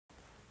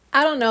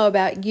I don't know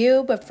about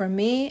you, but for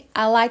me,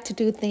 I like to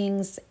do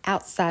things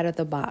outside of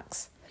the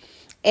box.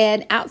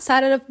 And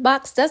outside of the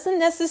box doesn't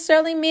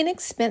necessarily mean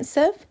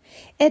expensive.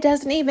 It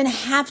doesn't even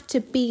have to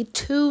be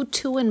too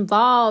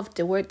involved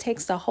where it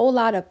takes a whole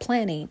lot of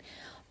planning.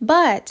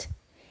 But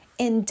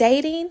in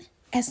dating,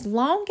 as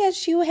long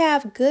as you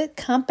have good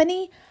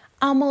company,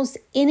 almost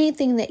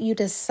anything that you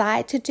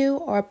decide to do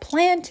or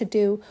plan to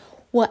do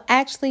will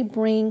actually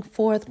bring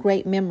forth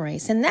great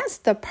memories. And that's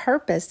the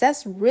purpose.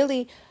 That's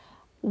really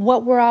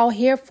what we're all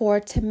here for,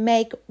 to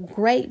make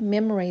great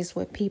memories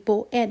with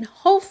people. And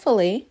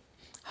hopefully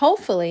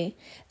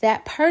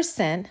that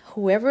person,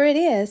 whoever it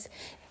is,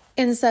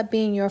 ends up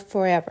being your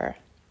forever,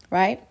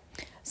 right?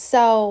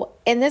 So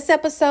in this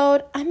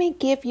episode, I'm going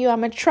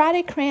to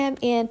try to cram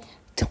in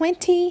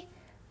 20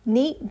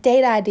 neat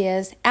date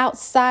ideas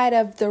outside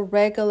of the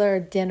regular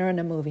dinner and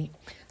a movie.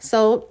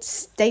 So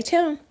stay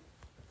tuned.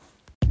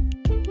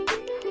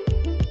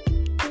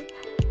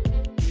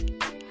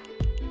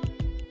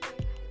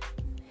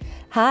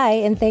 Hi,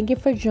 and thank you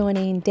for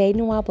joining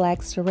Dating While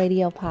Black's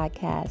radio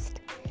podcast.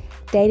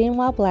 Dating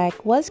While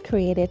Black was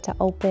created to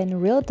open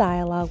real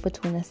dialogue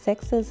between the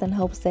sexes in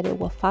hopes that it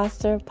will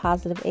foster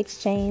positive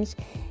exchange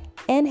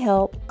and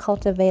help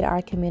cultivate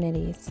our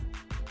communities.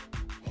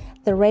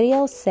 The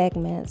radio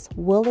segments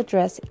will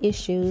address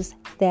issues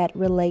that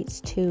relates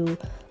to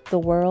the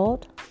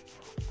world,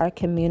 our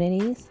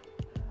communities,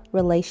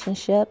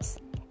 relationships,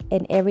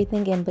 and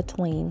everything in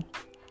between.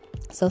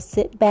 So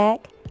sit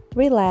back,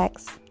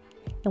 relax,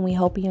 and we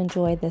hope you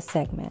enjoy this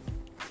segment.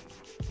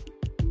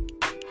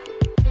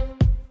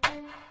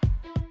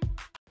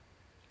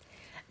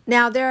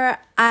 Now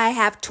I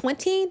have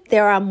 20.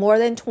 There are more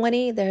than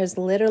 20. There's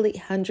literally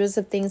hundreds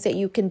of things that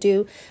you can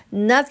do.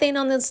 Nothing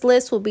on this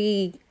list will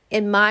be,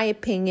 in my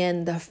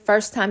opinion, the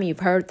first time you've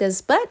heard this,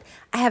 but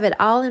I have it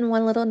all in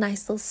one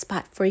nice little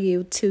spot for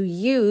you to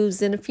use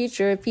in the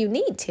future if you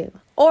need to,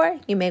 or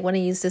you may want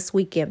to use this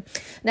weekend.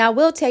 Now, I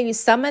will tell you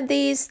some of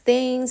these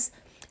things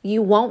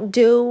you won't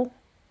do,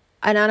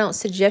 and I don't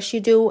suggest you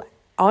do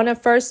on a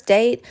first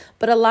date,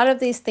 but a lot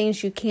of these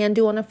things you can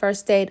do on a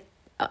first date.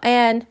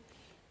 And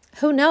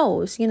who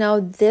knows,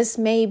 this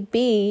may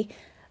be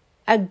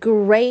a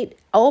great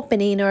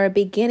opening or a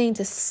beginning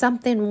to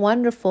something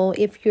wonderful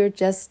if you're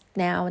just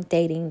now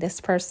dating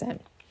this person.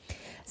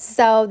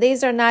 So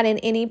these are not in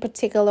any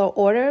particular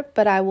order,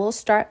 but I will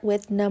start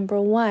with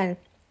number 1,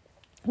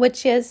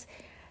 which is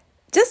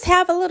just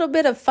have a little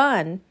bit of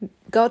fun.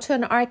 Go to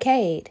an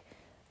arcade,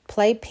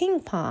 play ping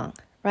pong,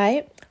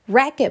 right?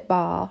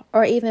 Racquetball,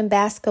 or even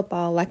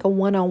basketball, like a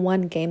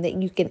one-on-one game that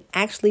you can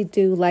actually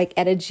do like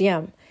at a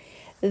gym.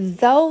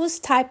 Those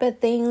type of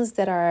things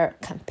that are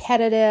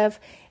competitive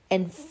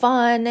and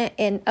fun,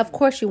 and of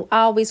course you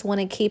always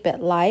want to keep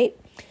it light.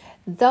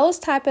 Those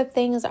type of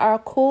things are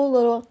cool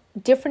little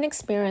different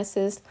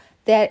experiences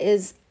that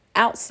is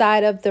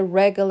outside of the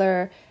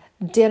regular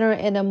dinner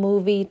and a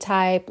movie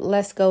type,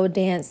 let's go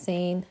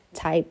dancing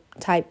type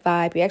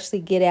vibe. You actually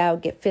get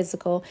out, get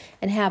physical,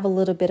 and have a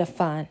little bit of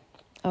fun.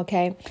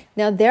 Okay.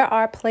 Now there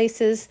are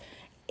places,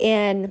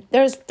 and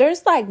there's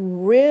like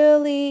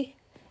really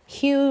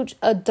huge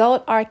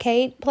adult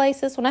arcade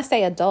places. When I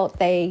say adult,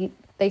 they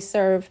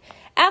serve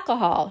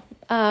alcohol,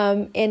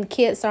 and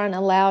kids aren't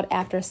allowed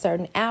after a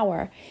certain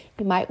hour.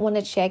 You might want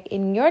to check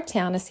in your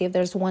town to see if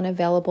there's one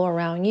available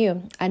around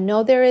you. I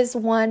know there is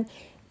one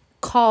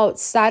called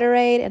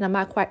Ciderade, and I'm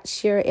not quite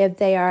sure if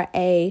they are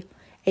a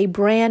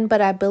brand,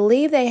 but I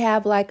believe they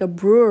have like a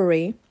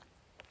brewery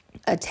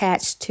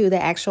attached to the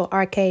actual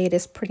arcade.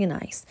 Is pretty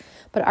nice.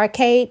 But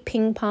arcade,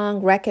 ping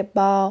pong,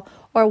 racquetball,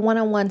 or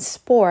one-on-one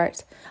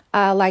sport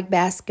like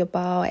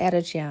basketball at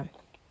a gym,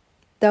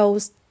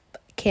 those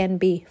can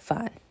be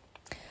fun.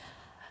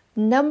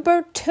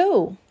 Number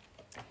 2,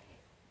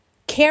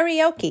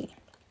 karaoke.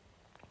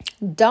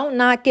 Don't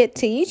knock it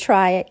till you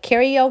try it.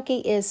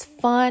 Karaoke is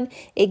fun.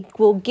 It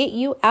will get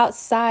you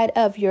outside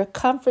of your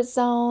comfort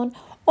zone,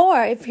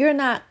 or if you're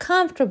not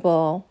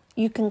comfortable,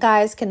 you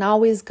guys can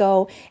always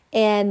go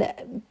and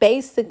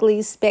basically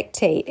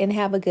spectate and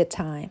have a good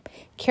time.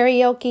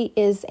 Karaoke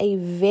is a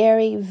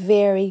very,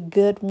 very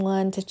good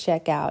one to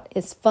check out.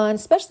 It's fun,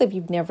 especially if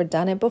you've never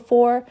done it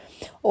before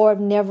or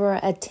have never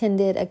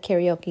attended a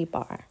karaoke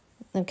bar.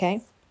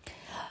 Okay.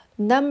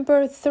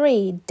 Number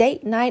 3,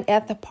 date night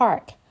at the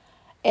park.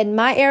 In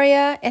my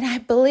area, and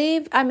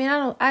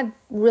I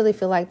really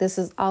feel like this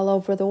is all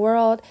over the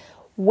world,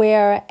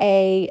 where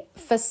a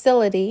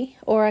facility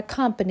or a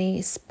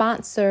company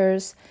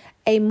sponsors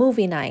a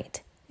movie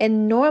night.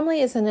 And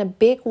normally it's in a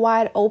big,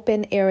 wide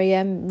open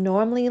area,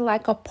 normally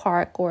like a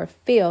park or a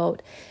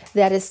field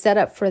that is set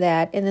up for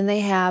that. And then they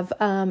have,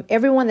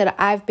 everyone that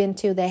I've been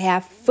to, they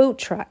have food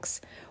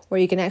trucks where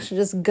you can actually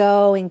just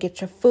go and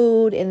get your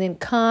food and then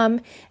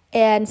come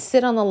and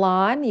sit on the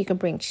lawn. You can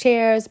bring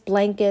chairs,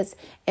 blankets,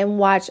 and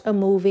watch a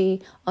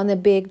movie on the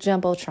big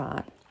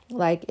Jumbotron.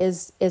 Like,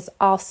 it's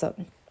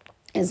awesome.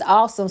 It's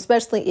awesome,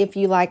 especially if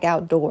you like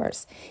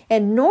outdoors.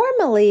 And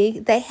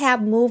normally they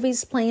have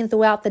movies playing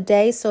throughout the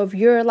day. So if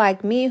you're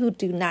like me who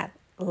do not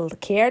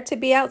care to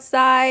be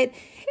outside,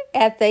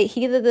 at the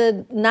heat of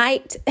the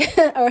night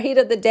or heat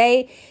of the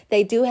day,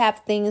 they do have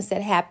things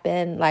that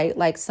happen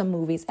like some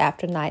movies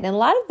after night. And a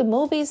lot of the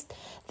movies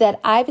that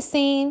I've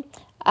seen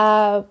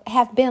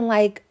have been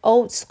like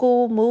old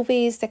school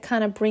movies that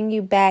kind of bring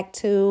you back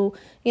to,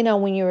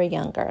 when you were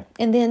younger.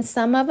 And then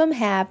some of them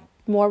have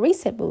more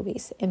recent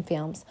movies and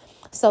films.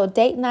 So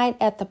date night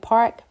at the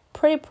park,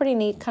 pretty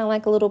neat, kind of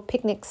like a little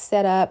picnic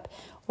setup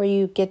where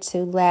you get to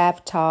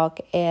laugh, talk,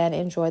 and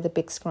enjoy the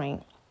big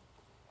screen.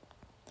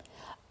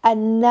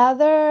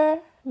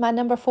 My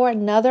number 4,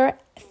 another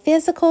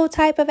physical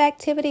type of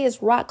activity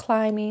is rock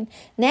climbing.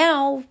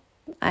 Now,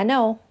 I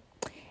know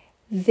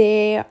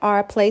there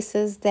are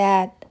places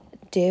that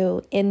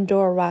do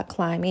indoor rock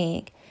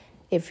climbing.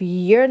 If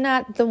you're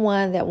not the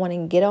one that want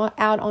to get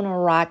out on a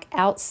rock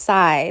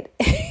outside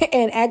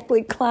and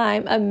actually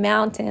climb a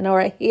mountain or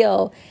a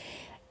hill,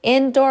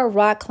 indoor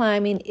rock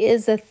climbing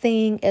is a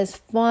thing, it's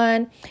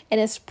fun,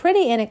 and it's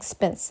pretty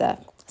inexpensive.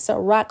 So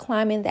rock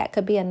climbing, that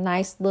could be a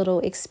nice little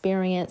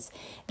experience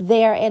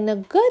there. And the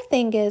good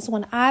thing is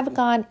when I've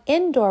gone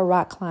indoor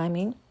rock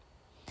climbing,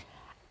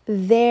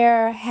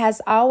 there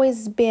has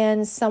always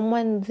been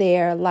someone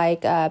there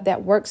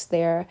that works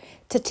there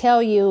to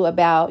tell you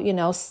about,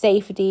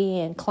 safety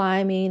and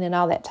climbing and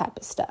all that type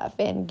of stuff,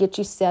 and get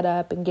you set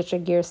up and get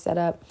your gear set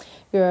up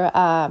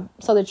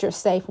so that you're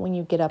safe when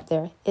you get up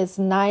there. It's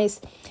nice,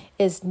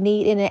 it's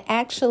neat, and it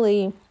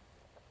actually,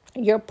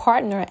 your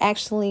partner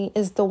actually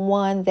is the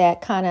one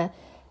that kind of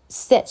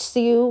sets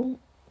you.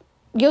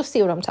 You'll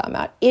see what I'm talking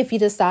about if you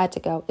decide to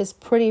go. It's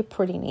pretty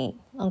neat.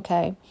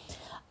 Okay.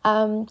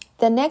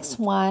 The next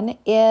one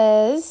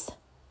is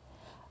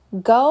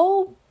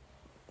go,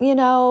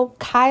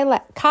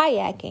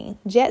 kayaking,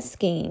 jet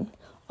skiing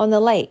on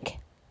the lake.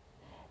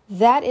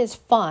 That is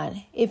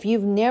fun. If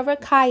you've never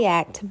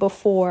kayaked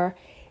before,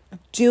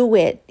 do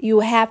it. You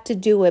have to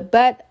do it.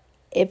 But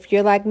if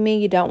you're like me,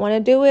 you don't want to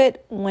do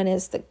it when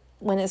it's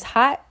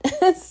hot.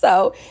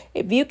 So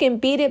if you can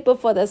beat it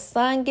before the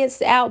sun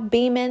gets out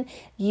beaming,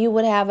 you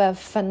would have a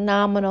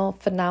phenomenal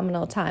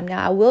time.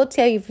 Now, I will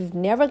tell you, if you've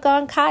never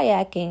gone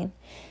kayaking,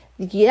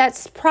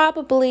 that's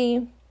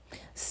probably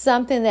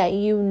something that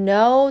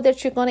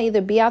that you're going to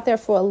either be out there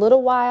for a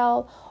little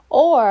while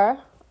or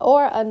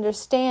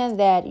understand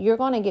that you're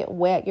going to get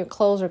wet. Your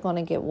clothes are going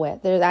to get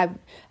wet.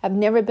 I've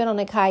never been on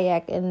a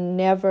kayak and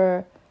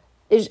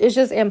it's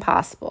just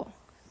impossible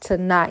to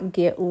not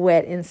get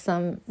wet in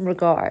some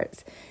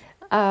regards.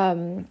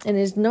 And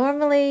it's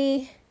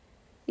normally,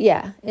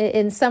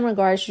 in some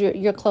regards,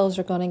 your clothes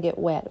are going to get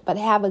wet. But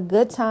have a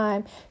good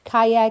time.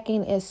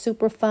 Kayaking is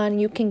super fun.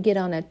 You can get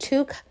on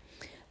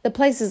the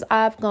places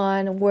I've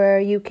gone where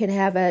you can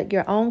have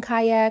your own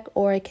kayak,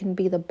 or it can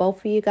be the both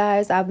of you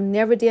guys. I've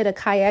never did a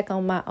kayak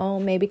on my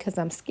own, maybe because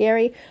I'm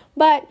scary.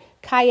 But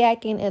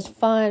kayaking is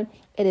fun.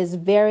 It is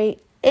very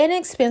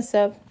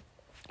inexpensive.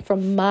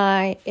 From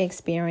my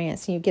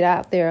experience, you get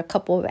out there a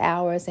couple of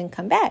hours and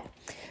come back.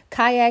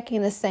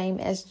 Kayaking the same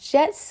as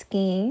jet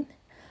skiing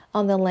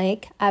on the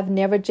lake. I've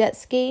never jet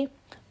skied,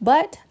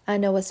 but I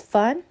know it's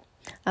fun.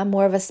 I'm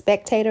more of a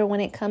spectator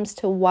when it comes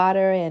to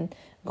water and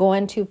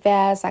going too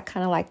fast. I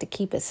kind of like to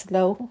keep it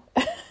slow.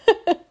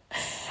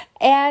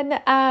 And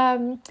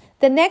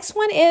the next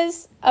one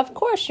is, of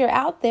course, you're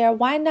out there.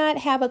 Why not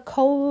have a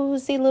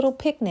cozy little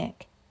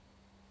picnic?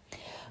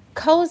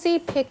 Cozy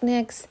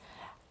picnics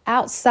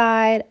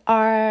outside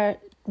are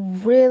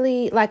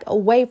really like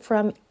away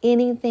from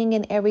anything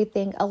and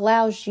everything,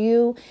 allows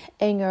you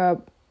and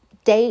your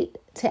date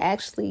to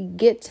actually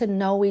get to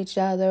know each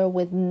other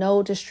with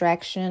no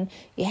distraction.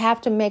 You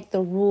have to make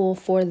the rule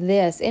for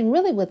this, and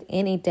really with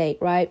any date,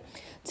 right?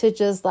 To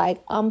just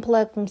like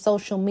unplug from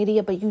social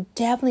media, but you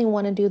definitely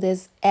want to do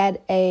this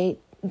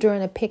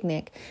during a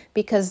picnic,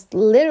 because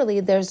literally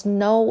there's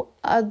no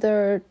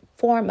other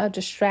form of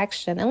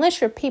distraction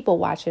unless you're people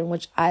watching,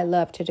 which I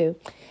love to do.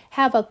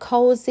 Have a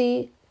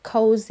cozy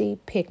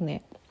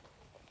picnic.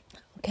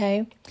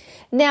 Okay.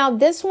 Now,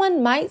 this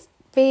one might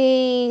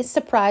be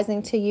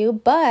surprising to you,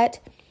 but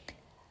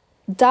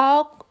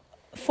dog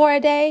for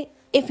a day,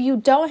 if you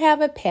don't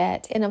have a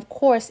pet, and of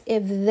course,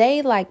 if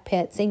they like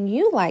pets and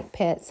you like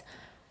pets,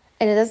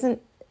 and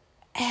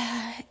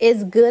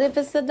it's good if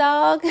it's a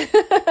dog.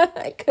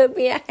 It could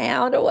be a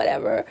hound or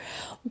whatever.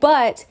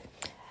 But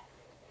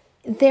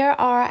there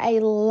are a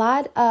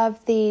lot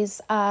of these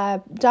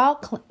I'm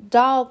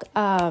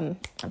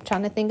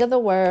trying to think of the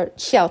word,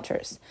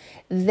 shelters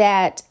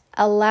that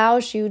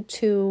allows you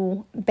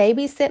to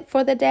babysit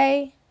for the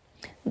day.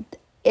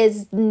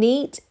 Is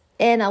neat,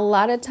 and a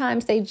lot of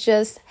times they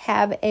just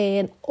have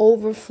an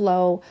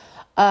overflow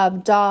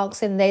of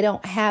dogs and they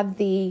don't have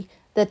the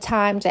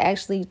time to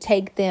actually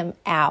take them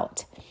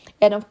out.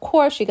 And of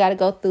course, you got to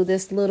go through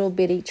this little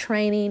bitty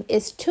training.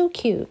 It's too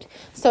cute.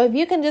 So if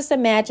you can just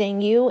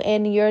imagine you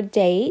and your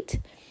date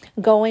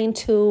going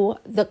to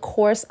the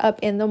course up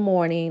in the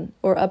morning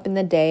or up in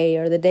the day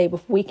or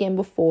the weekend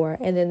before,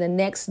 and then the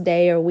next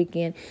day or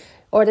weekend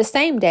or the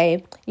same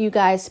day, you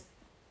guys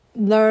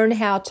learn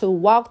how to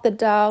walk the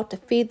dog, to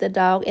feed the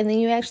dog, and then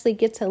you actually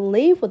get to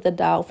leave with the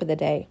dog for the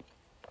day.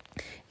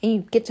 and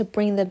you get to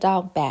bring the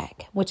dog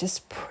back, which is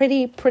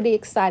pretty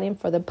exciting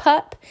for the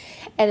pup.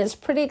 And it's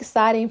pretty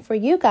exciting for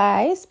you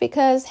guys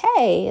because,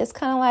 hey, it's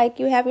kind of like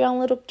you have your own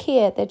little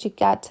kid that you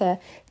got to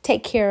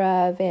take care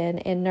of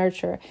and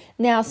nurture.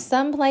 Now,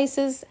 some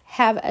places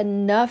have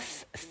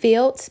enough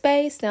field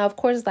space. Now, of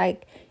course,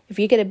 like if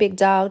you get a big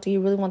dog, do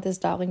you really want this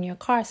dog in your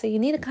car? So you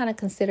need to kind of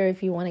consider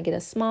if you want to get a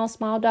small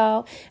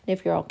dog and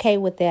if you're okay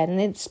with that. And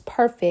it's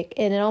perfect.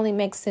 And it only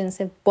makes sense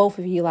if both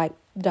of you like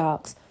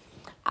dogs.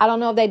 I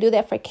don't know if they do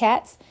that for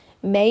cats.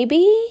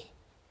 Maybe.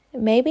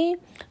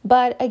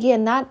 But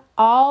again, not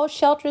all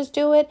shelters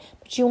do it.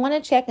 But you want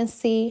to check and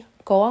see,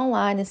 go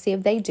online and see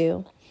if they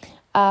do.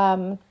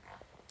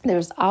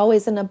 There's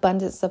always an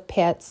abundance of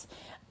pets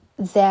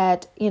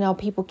that,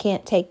 people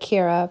can't take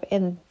care of,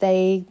 and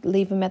they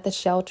leave them at the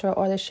shelter,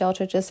 or the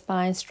shelter just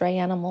finds stray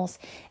animals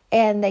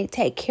and they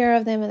take care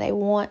of them, and they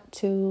want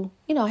to,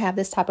 have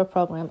this type of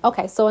program.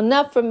 Okay, so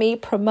enough for me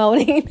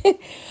promoting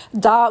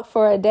Dog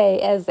for a Day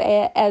as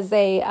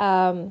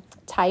a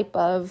type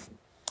of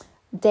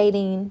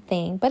dating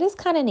thing, but it's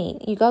kind of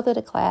neat. You go through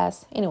the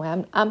class. Anyway,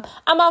 I'm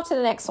off to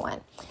the next one.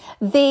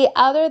 The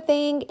other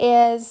thing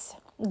is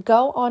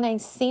go on a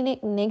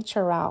scenic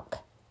nature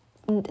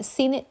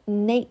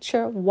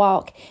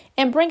walk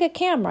and bring a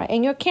camera,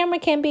 and your camera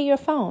can be your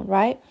phone,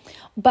 right?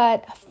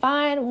 But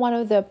find one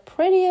of the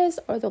prettiest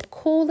or the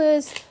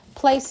coolest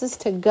places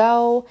to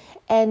go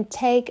and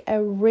take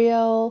a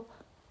real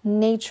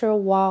nature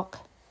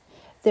walk.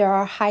 There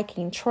are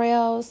hiking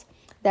trails.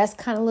 That's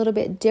kind of a little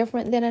bit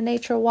different than a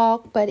nature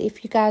walk, but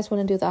if you guys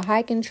want to do the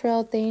hiking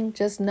trail thing,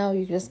 just know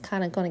you're just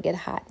kind of going to get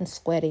hot and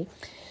sweaty.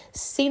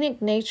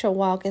 Scenic nature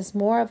walk is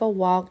more of a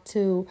walk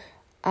to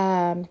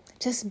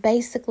just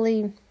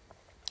basically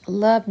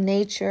love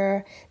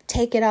nature,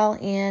 take it all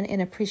in,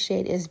 and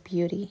appreciate its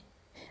beauty.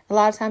 A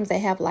lot of times they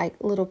have like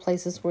little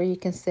places where you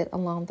can sit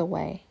along the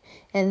way.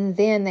 And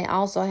then they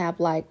also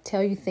have like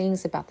tell you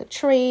things about the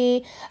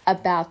tree,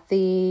 about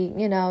the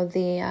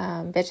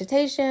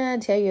vegetation,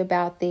 tell you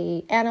about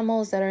the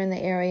animals that are in the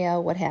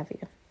area, what have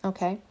you.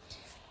 Okay.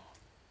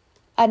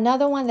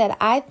 Another one that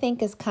I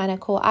think is kind of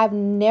cool. I've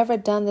never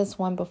done this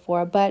one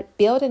before, but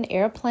build an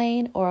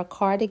airplane or a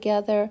car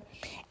together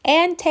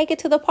and take it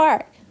to the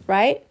park,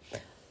 right?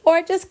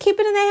 Or just keep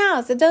it in the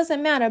house. It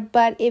doesn't matter.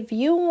 But if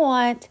you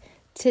want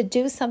to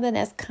do something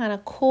that's kind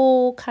of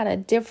cool, kind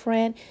of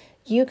different,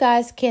 you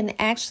guys can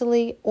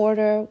actually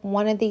order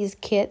one of these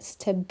kits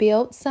to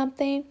build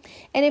something.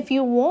 And if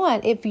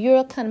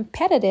you're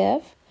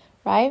competitive,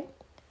 right,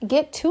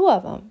 get 2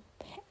 of them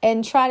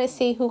and try to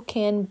see who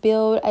can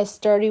build a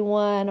sturdy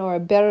one or a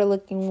better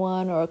looking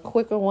one or a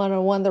quicker one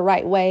or one the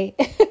right way.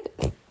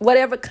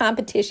 Whatever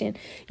competition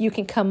you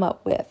can come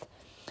up with.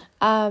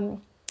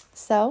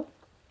 So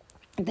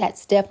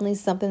that's definitely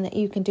something that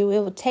you can do. It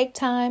will take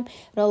time.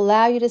 It'll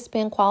allow you to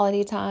spend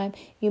quality time.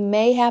 You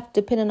may have,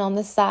 depending on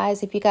the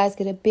size, if you guys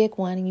get a big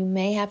one, you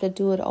may have to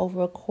do it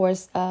over a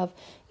course of,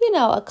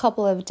 a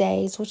couple of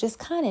days, which is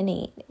kind of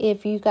neat.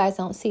 If you guys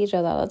don't see each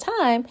other all the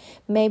time,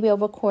 maybe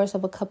over a course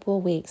of a couple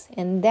of weeks.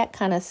 And that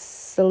kind of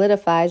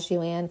solidifies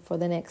you in for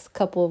the next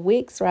couple of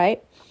weeks,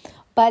 right?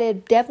 But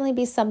it'd definitely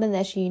be something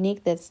that's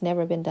unique that's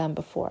never been done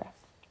before.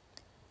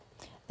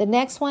 The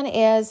next one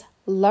is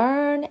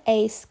learn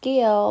a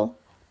skill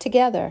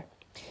together.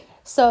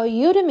 So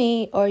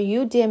Udemy or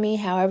Udemy,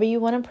 however you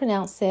want to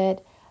pronounce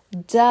it,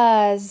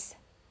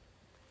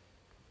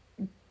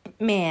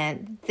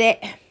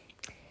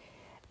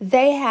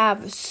 they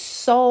have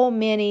so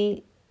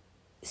many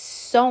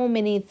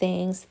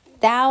things,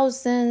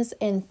 thousands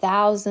and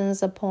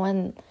thousands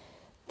upon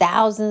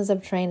thousands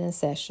of training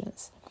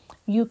sessions.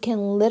 You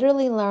can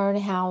literally learn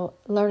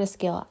a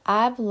skill.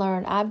 I've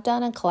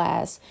done a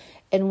class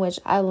in which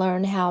I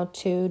learned how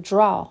to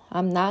draw.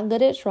 I'm not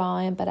good at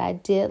drawing, but I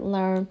did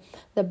learn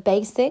the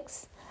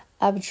basics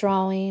of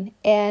drawing,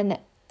 and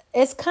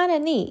it's kind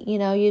of neat.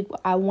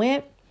 I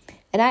went,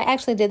 and I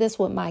actually did this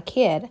with my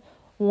kid.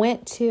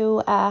 Went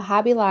to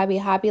Hobby Lobby.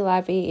 Hobby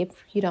Lobby, if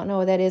you don't know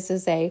what that is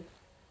a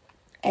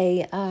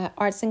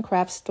arts and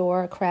crafts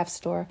store, craft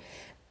store.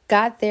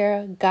 Got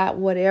there, got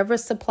whatever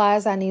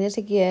supplies I needed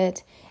to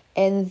get,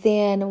 and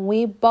then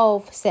we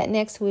both sat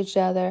next to each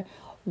other,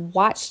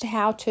 watched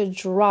how to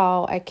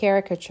draw a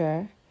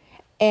caricature,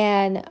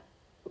 and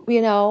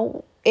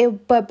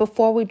but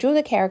before we drew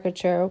the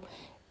caricature,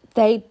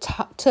 they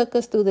took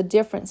us through the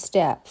different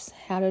steps: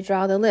 how to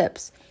draw the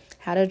lips,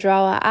 how to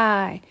draw an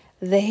eye,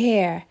 the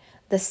hair,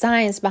 the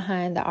science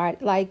behind the art,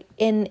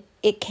 and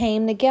it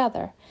came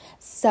together.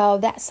 So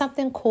that's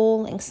something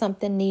cool and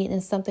something neat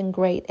and something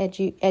great as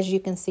you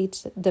can see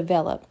to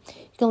develop.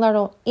 You can learn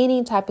on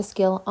any type of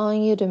skill on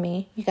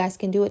Udemy. You guys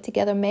can do it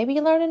together. Maybe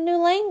you learn a new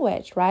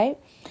language, right?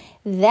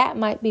 That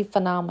might be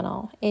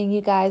phenomenal. And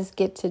you guys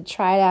get to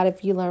try it out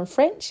if you learn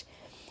French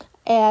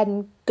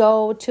and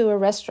go to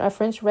a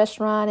French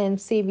restaurant and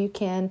see if you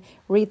can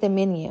read the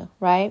menu,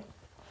 right?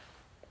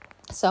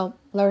 So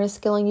learn a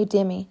skill on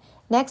Udemy.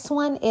 Next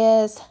one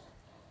is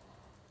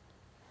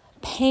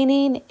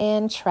painting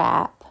in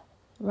trap,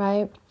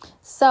 right?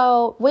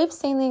 So we've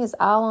seen these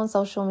all on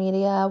social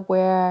media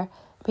where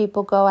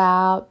People go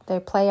out, they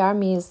play our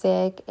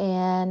music,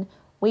 and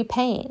we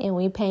paint. And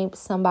we paint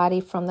somebody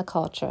from the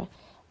culture.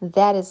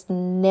 That is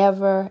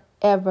never,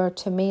 ever,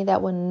 to me,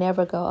 that will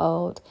never go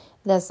old.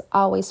 That's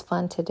always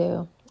fun to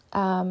do.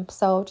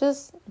 So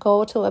just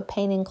go to a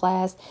painting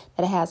class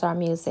that has our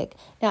music.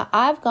 Now,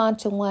 I've gone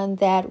to one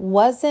that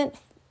wasn't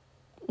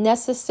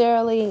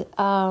necessarily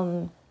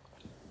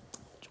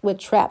with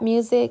trap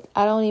music.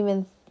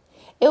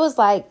 It was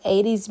like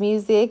 80s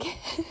music.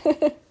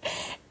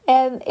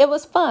 And it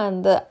was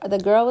fun.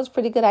 The girl was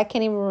pretty good. I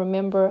can't even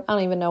remember. I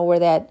don't even know where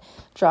that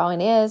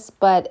drawing is,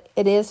 but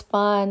it is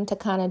fun to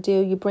kind of do.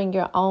 You bring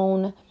your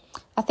own,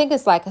 I think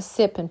it's like a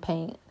sip and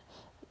paint.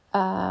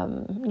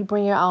 You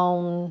bring your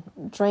own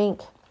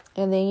drink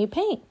and then you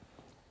paint.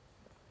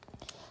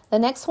 The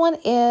next one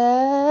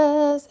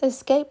is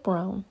escape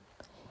room.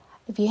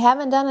 If you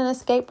haven't done an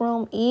escape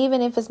room,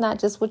 even if it's not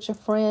just with your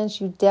friends,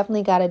 you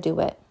definitely got to do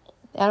it.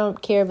 I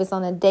don't care if it's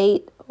on a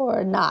date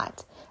or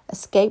not.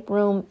 Escape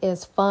room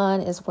is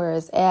fun, is where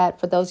it's at.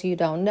 For those of you who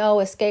don't know,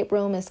 escape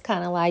room is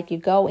kind of like you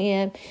go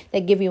in, they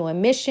give you a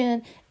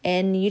mission,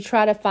 and you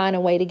try to find a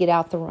way to get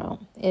out the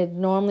room. It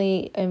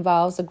normally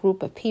involves a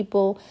group of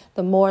people.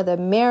 The more the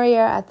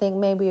merrier. I think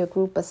maybe a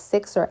group of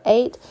 6 or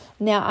 8.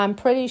 Now, I'm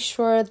pretty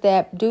sure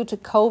that due to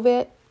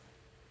COVID,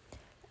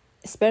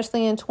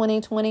 especially in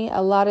 2020,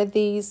 a lot of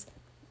these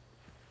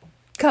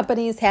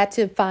companies had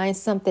to find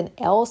something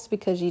else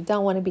because you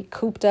don't want to be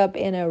cooped up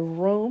in a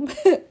room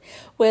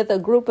with a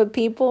group of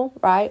people,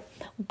 right?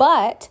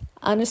 But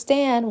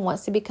understand,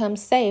 once it becomes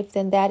safe,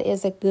 then that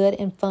is a good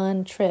and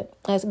fun trip.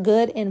 That's a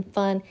good and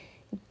fun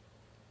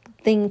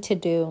thing to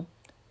do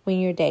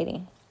when you're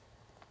dating.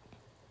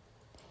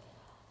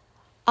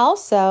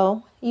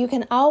 Also, you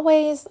can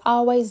always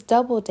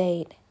double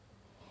date.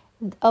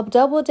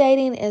 Double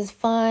dating is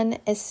fun,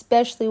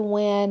 especially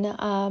when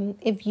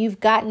if you've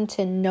gotten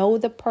to know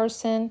the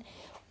person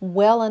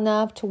well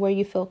enough to where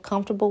you feel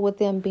comfortable with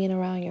them being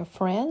around your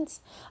friends.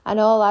 I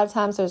know a lot of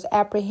times there's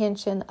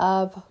apprehension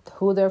of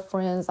who their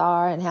friends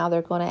are and how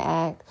they're going to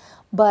act,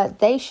 but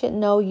they should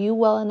know you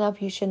well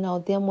enough. You should know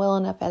them well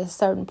enough at a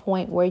certain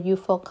point where you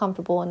feel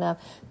comfortable enough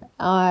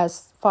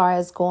as far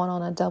as going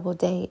on a double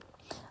date.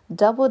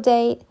 Double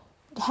date,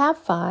 have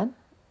fun.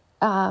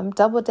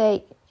 Double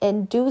date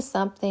and do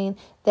something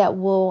that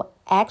will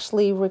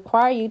actually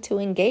require you to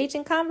engage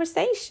in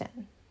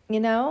conversation.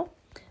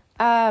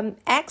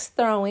 Axe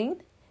throwing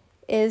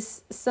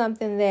is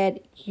something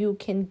that you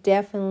can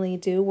definitely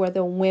do, where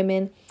the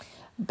women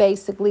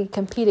basically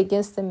compete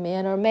against the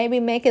men, or maybe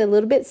make it a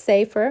little bit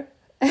safer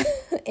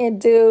and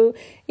do,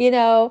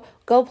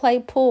 go play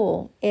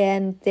pool.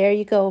 And there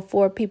you go,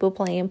 4 people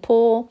playing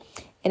pool.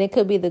 And it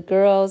could be the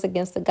girls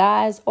against the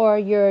guys, or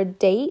your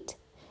date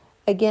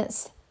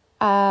against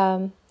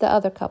the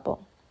other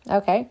couple.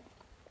 Okay.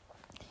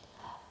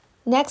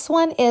 Next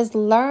one is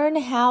learn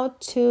how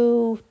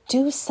to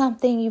do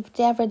something you've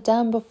never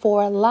done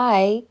before,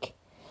 like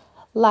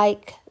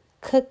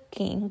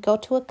cooking. Go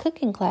to a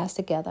cooking class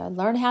together.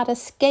 Learn how to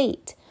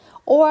skate,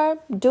 or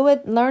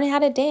learn how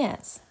to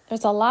dance.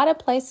 There's a lot of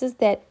places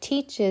that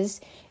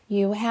teaches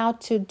you how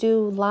to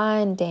do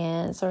line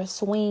dance or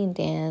swing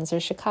dance or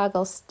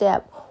Chicago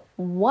step,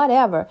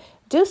 whatever.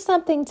 Do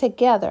something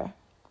together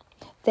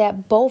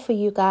that both of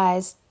you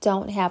guys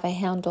don't have a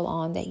handle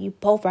on, that you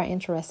both are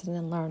interested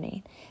in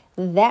learning.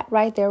 That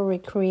right there will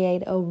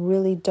create a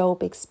really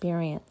dope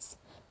experience.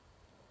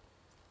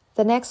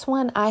 The next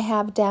one I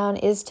have down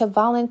is to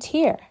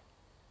volunteer.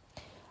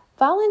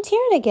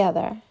 Volunteer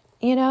together.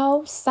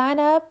 Sign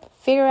up,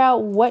 figure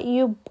out what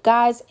you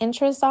guys'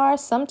 interests are.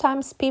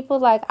 Sometimes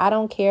people I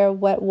don't care,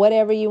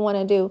 whatever you want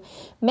to do.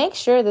 Make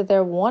sure that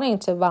they're wanting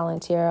to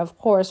volunteer, of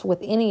course, with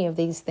any of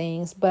these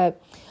things,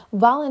 but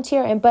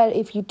volunteer. But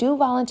if you do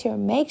volunteer,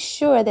 make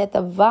sure that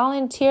the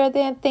volunteer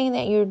thing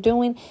that you're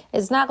doing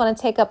is not going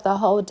to take up the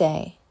whole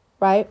day,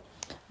 right?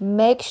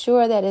 Make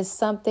sure that it's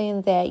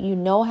something that you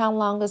know how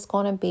long it's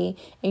going to be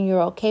and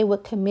you're okay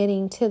with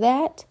committing to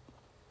that.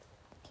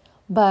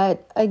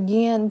 But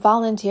again,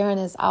 volunteering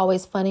is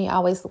always funny. I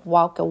always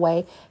walk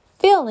away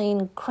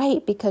feeling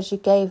great because you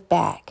gave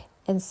back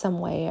in some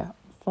way,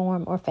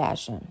 form, or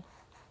fashion.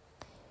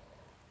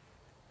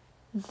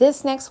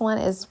 This next one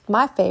is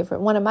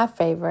one of my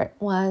favorite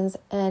ones,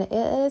 and it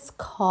is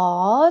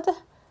called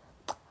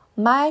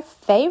My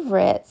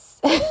Favorites.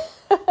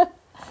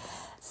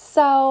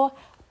 So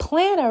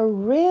plan a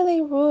really,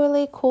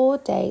 really cool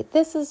date.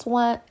 This is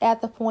one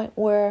at the point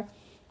where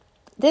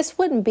this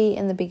wouldn't be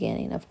in the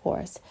beginning, of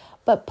course,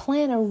 but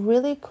plan a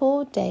really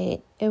cool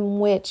date in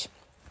which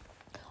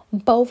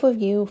both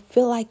of you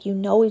feel like you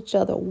know each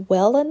other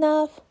well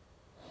enough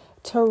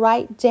to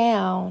write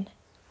down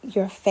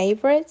your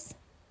favorites.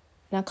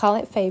 Now call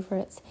it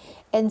favorites,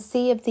 and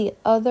see if the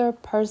other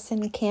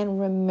person can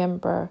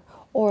remember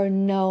or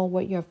know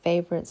what your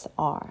favorites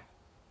are.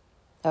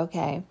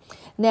 Okay.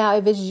 Now,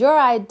 if it's your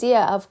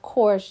idea, of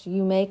course,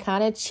 you may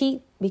kind of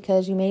cheat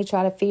because you may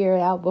try to figure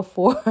it out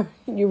before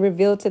you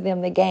reveal to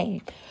them the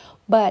game.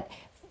 But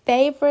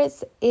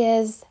favorites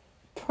is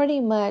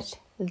pretty much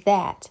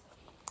that.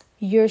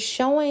 you're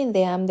showing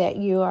them that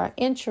you are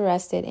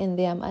interested in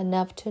them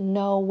enough to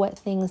know what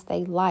things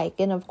they like.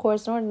 And of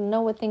course, in order to know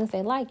what things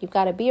they like, you've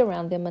got to be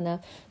around them enough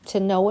to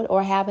know it,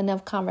 or have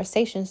enough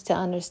conversations to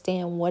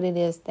understand what it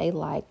is they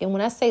like. And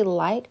when I say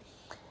like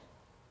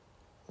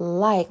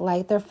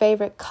their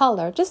favorite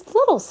color, just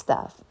little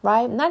stuff,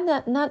 right?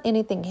 Not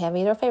anything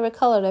heavy. Their favorite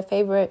color, their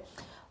favorite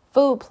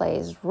food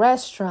place,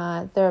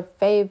 restaurant, their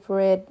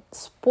favorite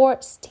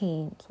sports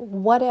teams,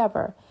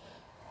 whatever.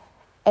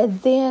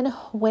 And then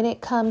when it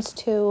comes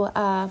to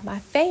my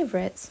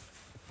favorites,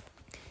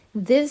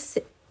 this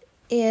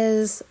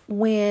is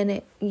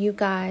when you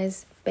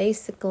guys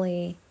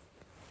basically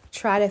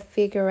try to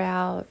figure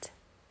out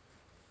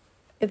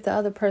if the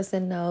other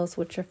person knows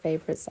what your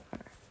favorites are.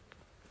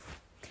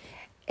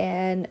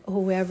 And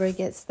whoever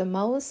gets the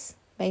most,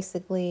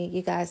 basically,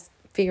 you guys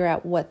figure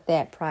out what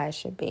that prize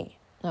should be.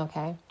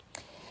 Okay.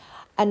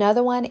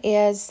 Another one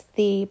is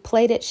the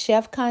Plated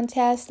Chef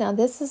contest. Now,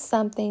 this is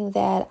something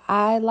that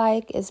I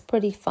like. It's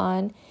pretty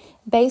fun.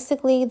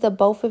 Basically, the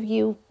both of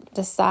you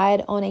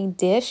decide on a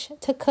dish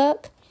to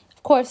cook.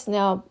 Of course,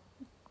 now,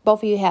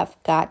 both of you have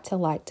got to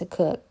like to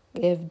cook.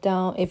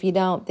 If you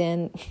don't,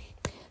 then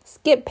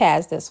skip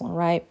past this one,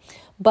 right?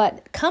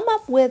 But come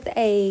up with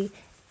a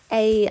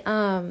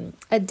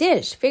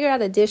dish. Figure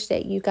out a dish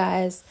that you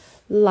guys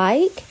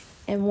like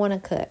and want to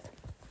cook.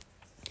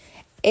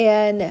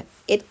 And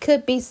it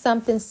could be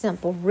something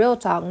simple, real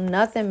talk,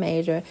 nothing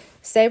major.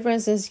 Say, for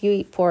instance, you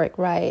eat pork,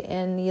 right?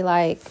 And you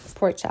like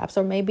pork chops,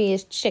 or maybe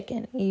it's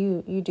chicken.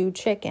 You do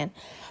chicken.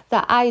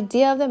 The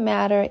idea of the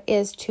matter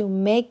is to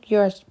make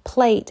your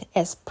plate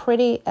as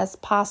pretty as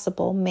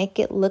possible. Make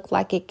it look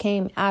like it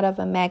came out of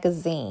a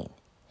magazine.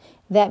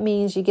 That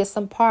means you get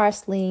some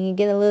parsley, you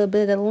get a little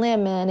bit of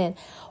lemon, and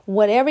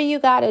whatever you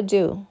got to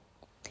do.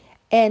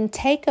 And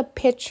take a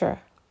picture.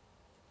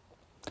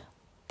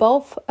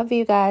 Both of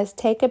you guys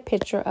take a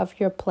picture of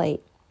your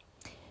plate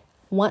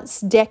once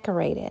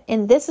decorated.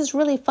 And this is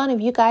really fun if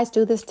you guys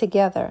do this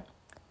together.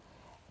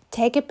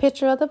 Take a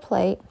picture of the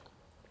plate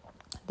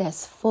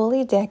that's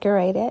fully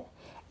decorated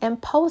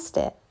and post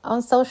it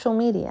on social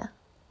media.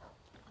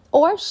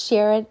 Or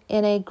share it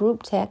in a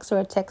group text or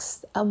a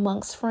text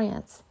amongst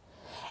friends.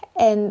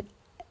 And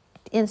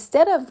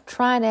instead of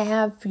trying to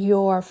have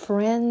your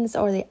friends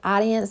or the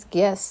audience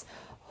guess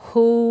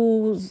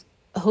who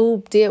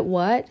did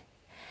what,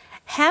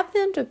 have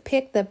them to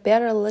pick the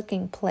better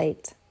looking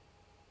plate.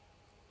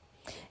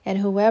 And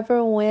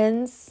whoever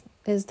wins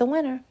is the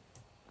winner.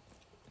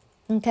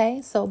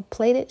 Okay, so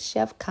Plated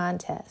Chef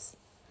contest.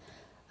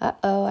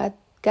 I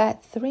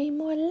got 3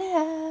 more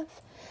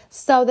left.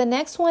 So the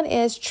next one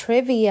is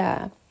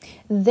trivia.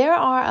 There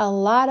are a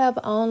lot of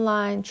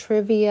online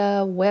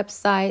trivia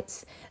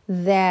websites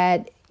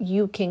that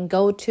you can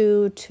go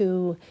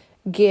to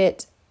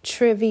get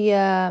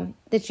trivia,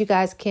 that you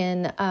guys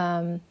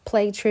can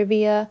play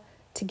trivia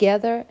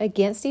together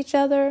against each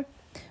other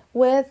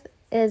with.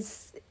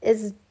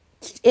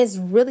 Is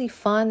really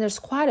fun. There's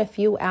quite a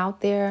few out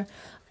there.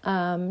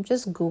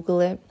 Just Google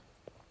it.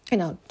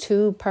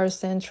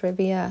 2-person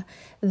trivia.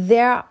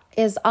 There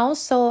is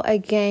also a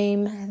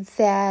game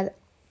that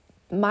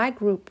my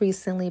group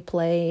recently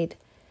played,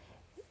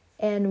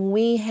 and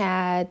we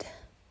had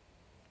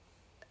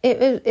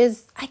it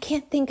is, I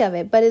can't think of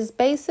it, but it's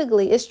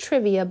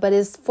trivia, but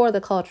it's for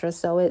the culture,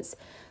 so it's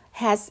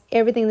has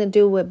everything to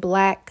do with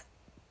Black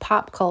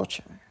pop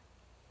culture.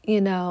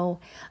 Who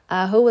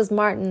was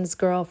Martin's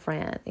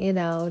girlfriend,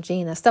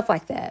 Gina, stuff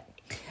like that.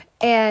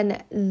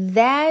 And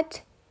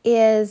that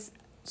is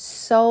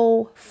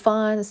so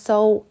fun,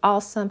 so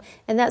awesome.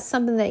 And that's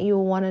something that you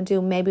will want to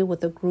do maybe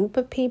with a group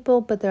of people,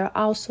 but there are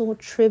also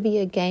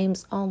trivia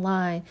games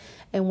online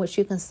in which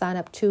you can sign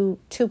up two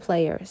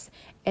players.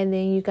 And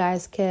then you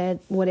guys could,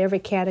 whatever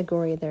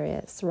category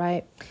there is,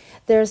 right?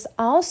 There's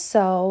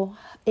also,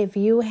 if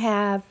you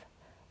have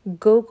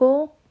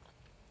Google,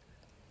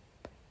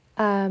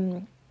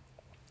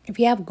 if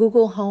you have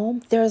Google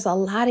Home, there's a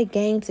lot of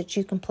games that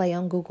you can play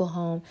on Google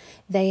Home.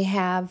 They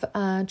have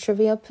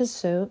Trivial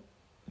Pursuit.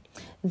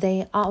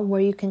 They are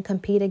where you can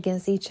compete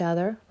against each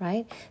other,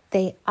 right?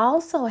 They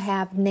also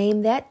have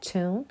Name That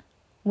Tune,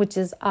 which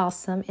is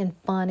awesome and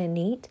fun and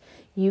neat.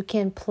 You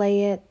can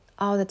play it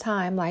all the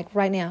time, like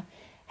right now.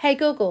 Hey,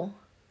 Google,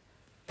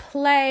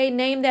 play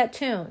Name That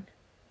Tune.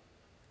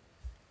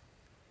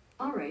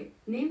 All right,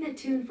 name that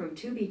tune from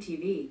Tubi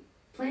TV,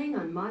 playing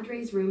on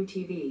Madre's Room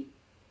TV.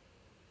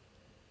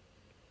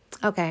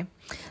 Okay,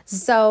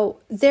 so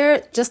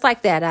they're just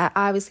like that.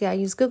 I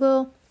use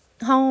Google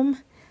Home,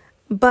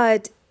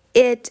 but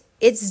it's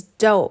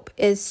dope.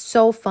 It's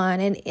so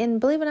fun, and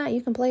believe it or not,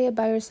 you can play it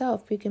by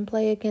yourself. You can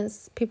play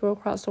against people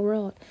across the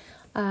world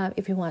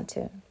if you want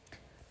to.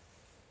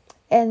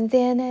 And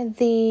then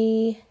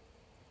the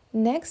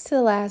next to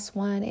the last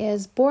one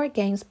is board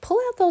games. Pull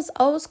out those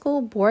old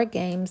school board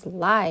games,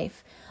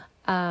 Life,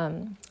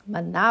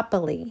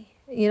 Monopoly.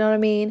 You know what I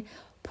mean?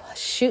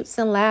 Chutes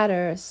and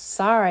Ladders.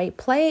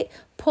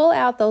 Pull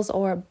out those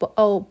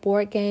old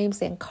board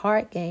games and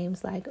card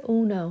games like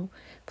Uno.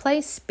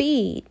 Play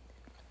Speed.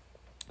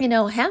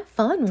 Have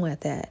fun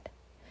with it.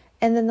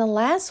 And then the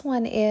last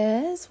one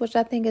is, which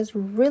I think is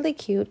really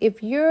cute,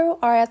 if you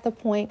are at the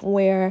point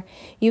where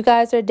you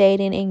guys are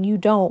dating and you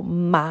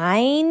don't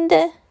mind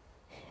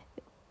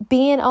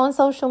being on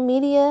social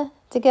media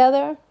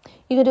together,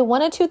 you can do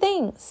one or two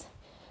things.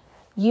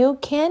 You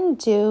can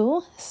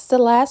do, this is the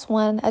last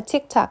one, a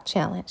TikTok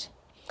challenge.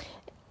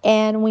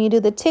 And when you do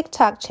the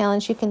TikTok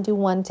challenge, you can do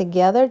one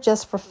together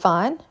just for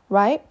fun,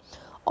 right?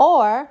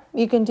 Or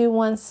you can do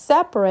one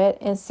separate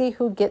and see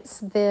who gets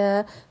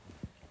the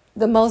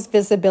most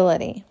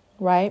visibility,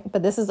 right?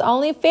 But this is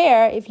only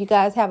fair if you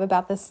guys have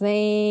about the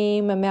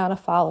same amount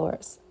of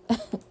followers.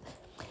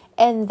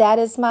 And that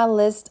is my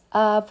list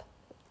of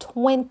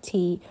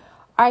 20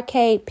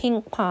 arcade,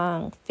 ping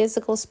pong,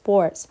 physical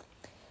sports.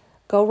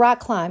 Go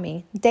rock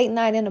climbing, date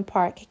night in the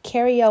park,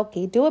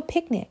 karaoke, do a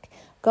picnic,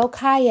 go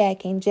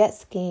kayaking, jet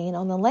skiing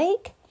on the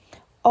lake,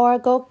 or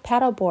go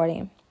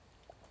paddleboarding.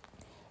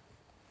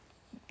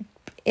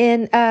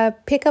 And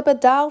pick up a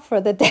dog for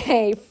the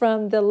day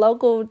from the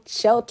local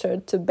shelter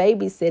to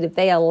babysit if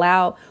they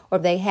allow or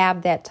they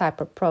have that type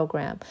of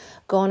program.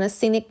 Go on a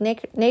scenic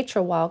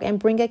nature walk and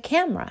bring a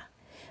camera.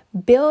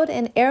 Build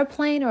an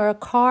airplane or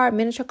a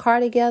miniature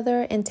car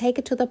together and take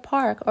it to the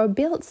park, or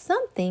build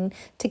something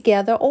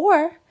together.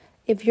 Or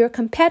if you're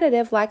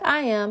competitive like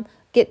I am,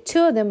 get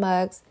 2 of the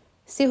mugs.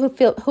 See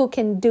who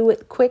can do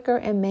it quicker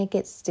and make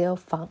it still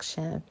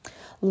function.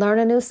 Learn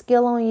a new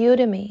skill on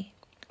Udemy.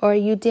 Or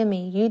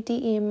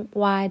udemy.com.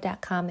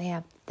 They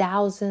have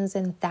thousands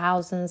and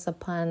thousands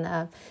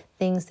upon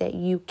things that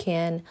you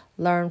can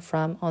learn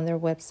from on their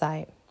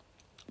website.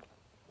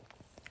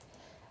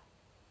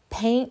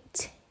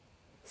 Paint,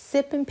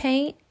 sip and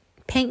paint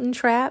and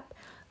trap.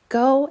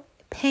 Go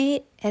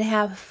paint and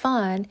have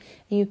fun,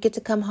 and you get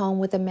to come home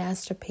with a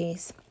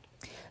masterpiece.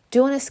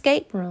 Do an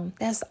escape room.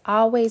 That's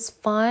always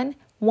fun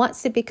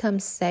once it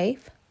becomes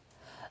safe.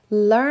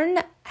 Learn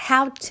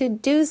how to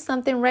do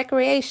something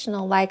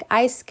recreational like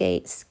ice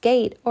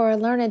skate, or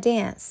learn a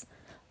dance.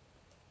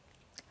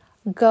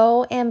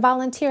 Go and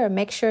volunteer.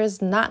 Make sure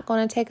it's not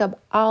going to take up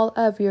all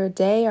of your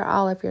day or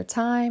all of your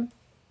time.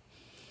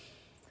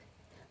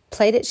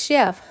 Plated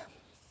chef.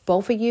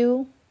 Both of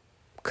you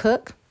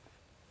cook,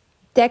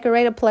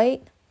 decorate a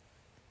plate,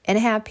 and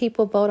have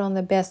people vote on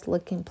the best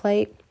looking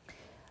plate.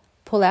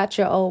 Pull out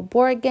your old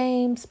board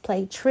games,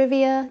 play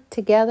trivia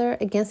together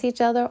against each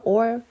other,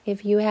 or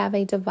if you have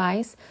a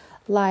device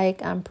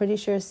like I'm pretty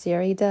sure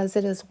Siri does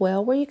it as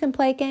well, where you can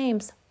play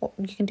games.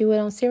 You can do it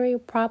on Siri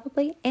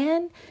probably,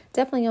 and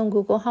definitely on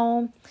Google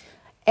Home.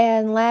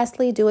 And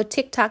lastly, do a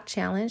TikTok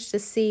challenge to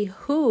see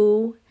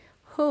who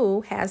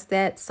has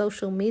that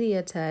social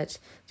media touch,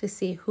 to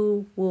see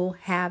who will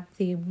have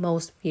the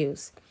most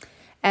views.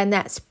 And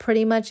that's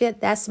pretty much it.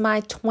 That's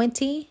my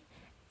 20.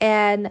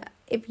 And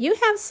if you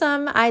have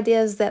some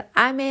ideas that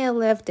I may have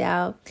left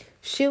out,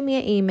 shoot me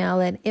an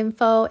email at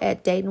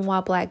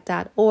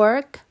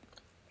info@datingwhileblack.org.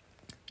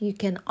 You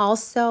can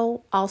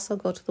also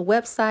go to the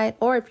website,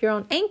 or if you're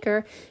on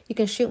Anchor, you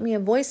can shoot me a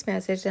voice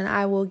message and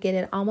I will get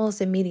it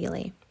almost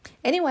immediately.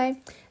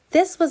 Anyway,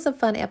 this was a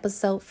fun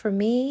episode for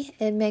me.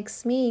 It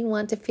makes me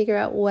want to figure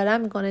out what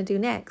I'm going to do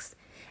next.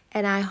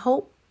 And I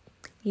hope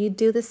you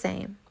do the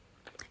same.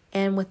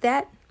 And with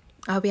that,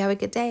 I hope you have a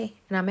good day,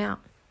 and I'm out.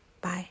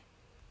 Bye.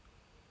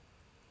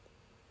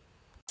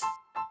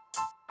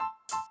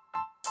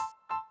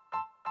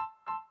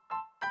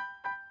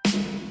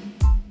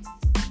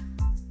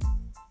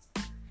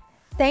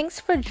 Thanks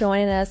for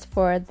joining us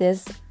for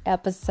this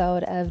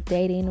episode of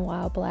Dating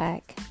While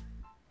Black.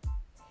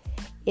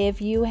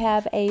 If you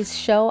have a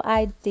show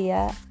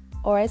idea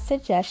or a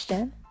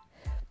suggestion,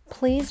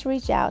 please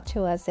reach out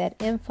to us at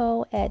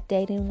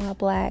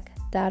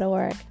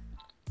info@datingwhileblack.org.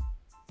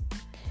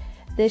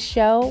 This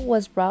show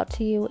was brought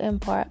to you in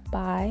part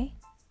by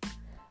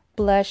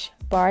Blush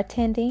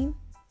Bartending,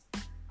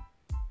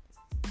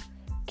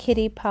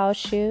 Kitty Paw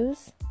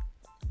Shoes,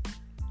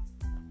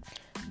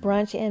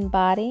 Brunch and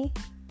Body,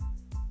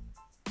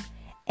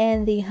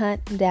 and The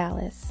Hunt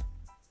Dallas.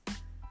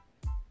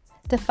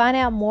 To find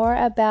out more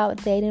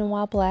about Dating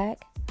While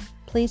Black,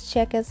 please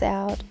check us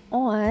out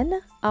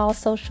on all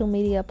social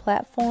media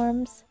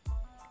platforms.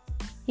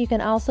 You can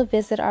also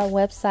visit our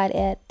website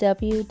at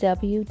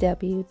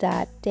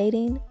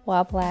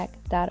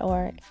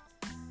www.datingwhileblack.org.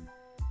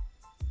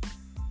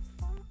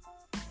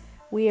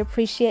 We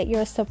appreciate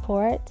your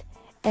support,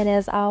 and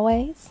as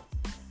always,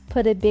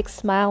 put a big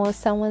smile on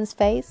someone's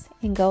face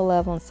and go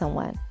love on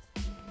someone.